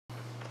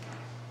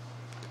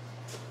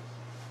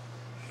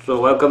So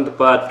welcome to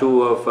part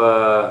 2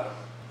 of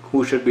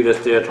who should be the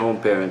stay-at-home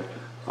parent.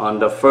 On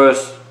the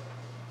first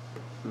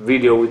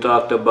video we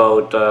talked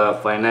about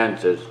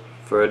finances.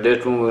 For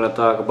this one we're going to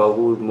talk about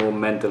who's more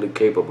mentally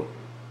capable.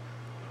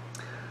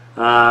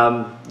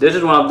 This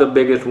is one of the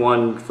biggest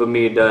ones for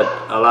me that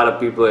a lot of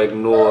people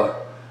ignore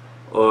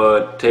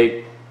or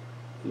take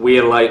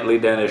way lightly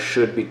than it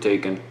should be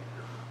taken,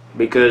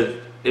 because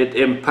it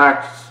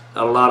impacts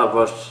a lot of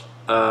us,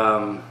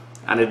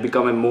 and it's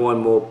becoming more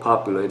and more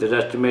popular. It is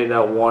estimated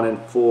that 1 in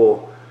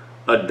 4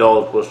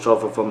 adults will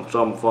suffer from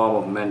some form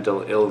of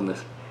mental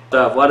illness.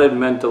 What is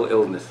mental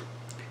illness?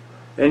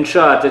 In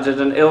short, it is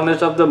an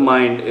illness of the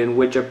mind in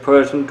which a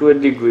person to a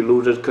degree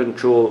loses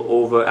control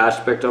over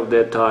aspects of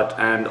their thoughts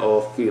and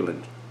or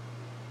feelings.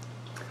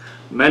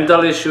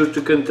 Mental issues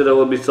to consider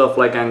will be stuff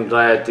like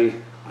anxiety,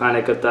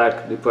 panic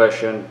attack,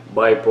 depression,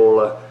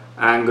 bipolar,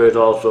 anger is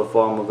also a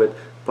form of it,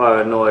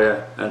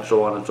 paranoia, and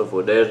so on and so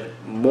forth. There's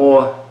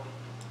more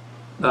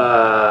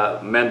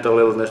mental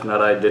illness that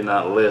I did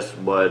not list,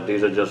 but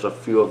these are just a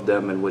few of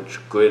them in which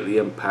greatly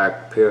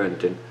impact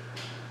parenting.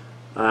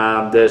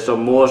 There's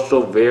some more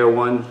severe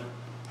ones,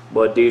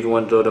 but these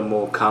ones are the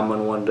more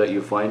common ones that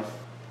you find.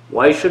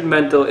 Why should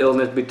mental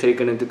illness be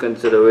taken into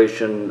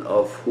consideration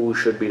of who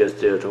should be the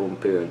stay-at-home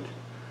parent?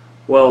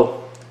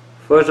 Well,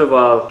 first of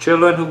all,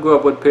 children who grow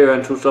up with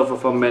parents who suffer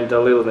from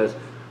mental illness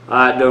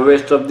are at the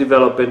risk of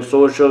developing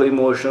social,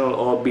 emotional,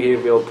 or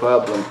behavioral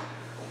problems.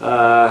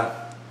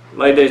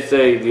 Like they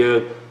say,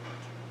 your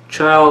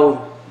child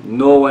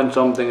knows when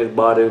something is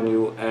bothering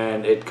you,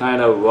 and it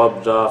kind of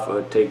rubs off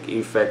or take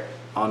effect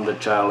on the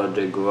child as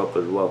they grow up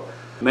as well.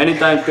 Many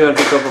times parents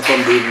who suffer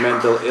from these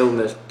mental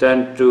illness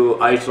tend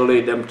to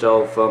isolate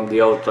themselves from the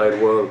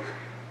outside world,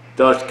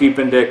 thus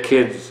keeping their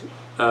kids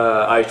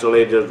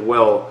isolated as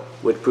well,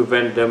 which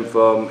prevents them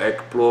from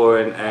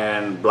exploring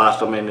and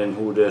blossoming in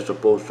who they're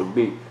supposed to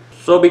be.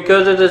 So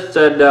because it is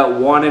said that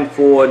 1 in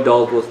 4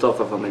 adults will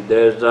suffer from it,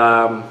 there's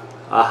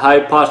a high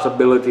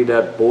possibility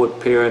that both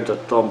parents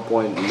at some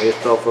point may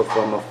suffer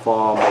from a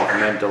form of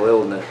mental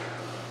illness.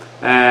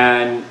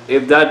 And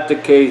if that's the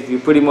case, you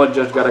pretty much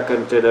just got to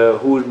consider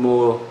who's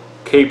more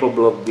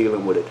capable of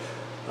dealing with it.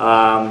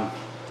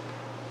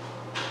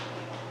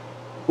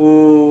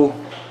 Who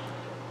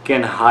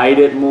can hide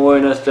it more,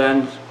 in a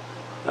sense.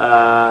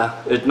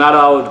 It's not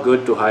always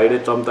good to hide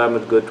it. Sometimes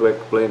it's good to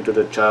explain to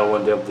the child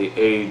when they have the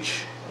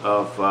age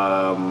of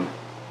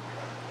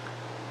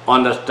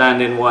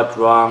understanding what's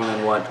wrong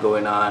and what's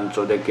going on,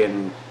 so they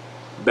can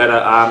better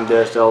arm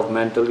themselves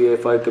mentally,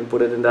 if I can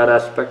put it in that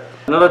aspect.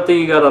 Another thing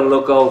you gotta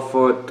look out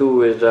for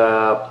too is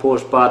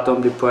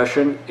postpartum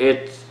depression.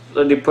 It's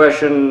a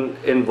depression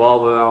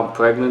involved around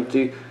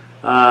pregnancy.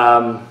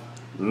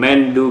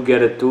 Men do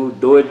get it too,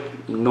 though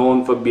it's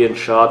known for being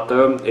short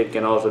term. It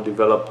can also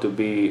develop to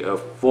be a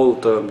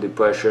full-term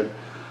depression,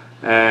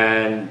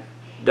 and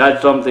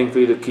that's something for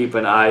you to keep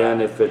an eye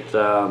on if it's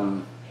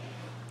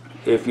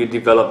if you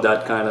develop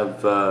that kind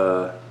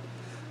of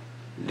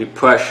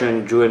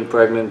depression during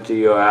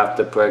pregnancy or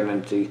after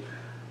pregnancy,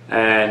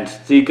 and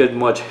seek as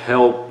much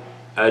help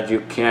as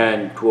you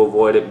can to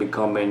avoid it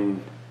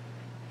becoming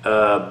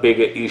a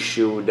bigger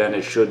issue than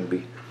it should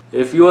be.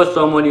 If you or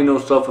someone you know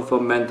suffer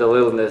from mental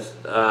illness,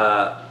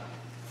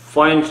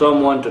 find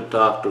someone to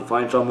talk to,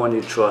 find someone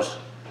you trust,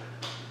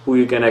 who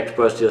you can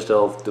express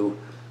yourself to.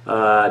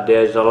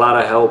 There's a lot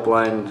of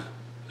helplines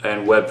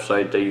and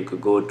websites that you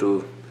could go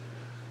to.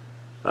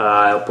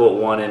 I'll put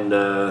one in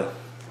the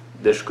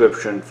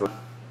description for.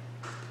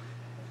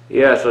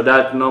 Yeah, so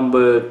that's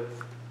number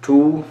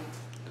 2,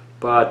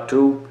 part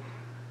 2,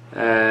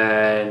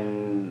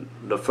 and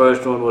the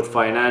first one was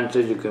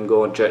finances. You can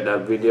go and check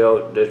that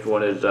video. This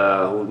one is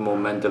who's more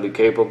mentally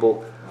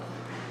capable.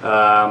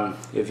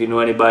 If you know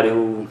anybody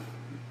who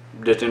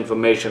this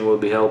information will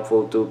be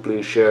helpful to,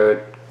 please share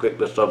it. Click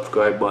the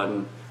subscribe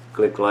button,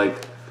 click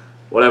like,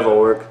 whatever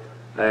works,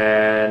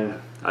 and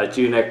I'll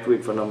see you next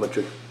week for number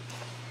 3.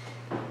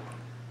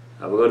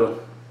 Have a good one.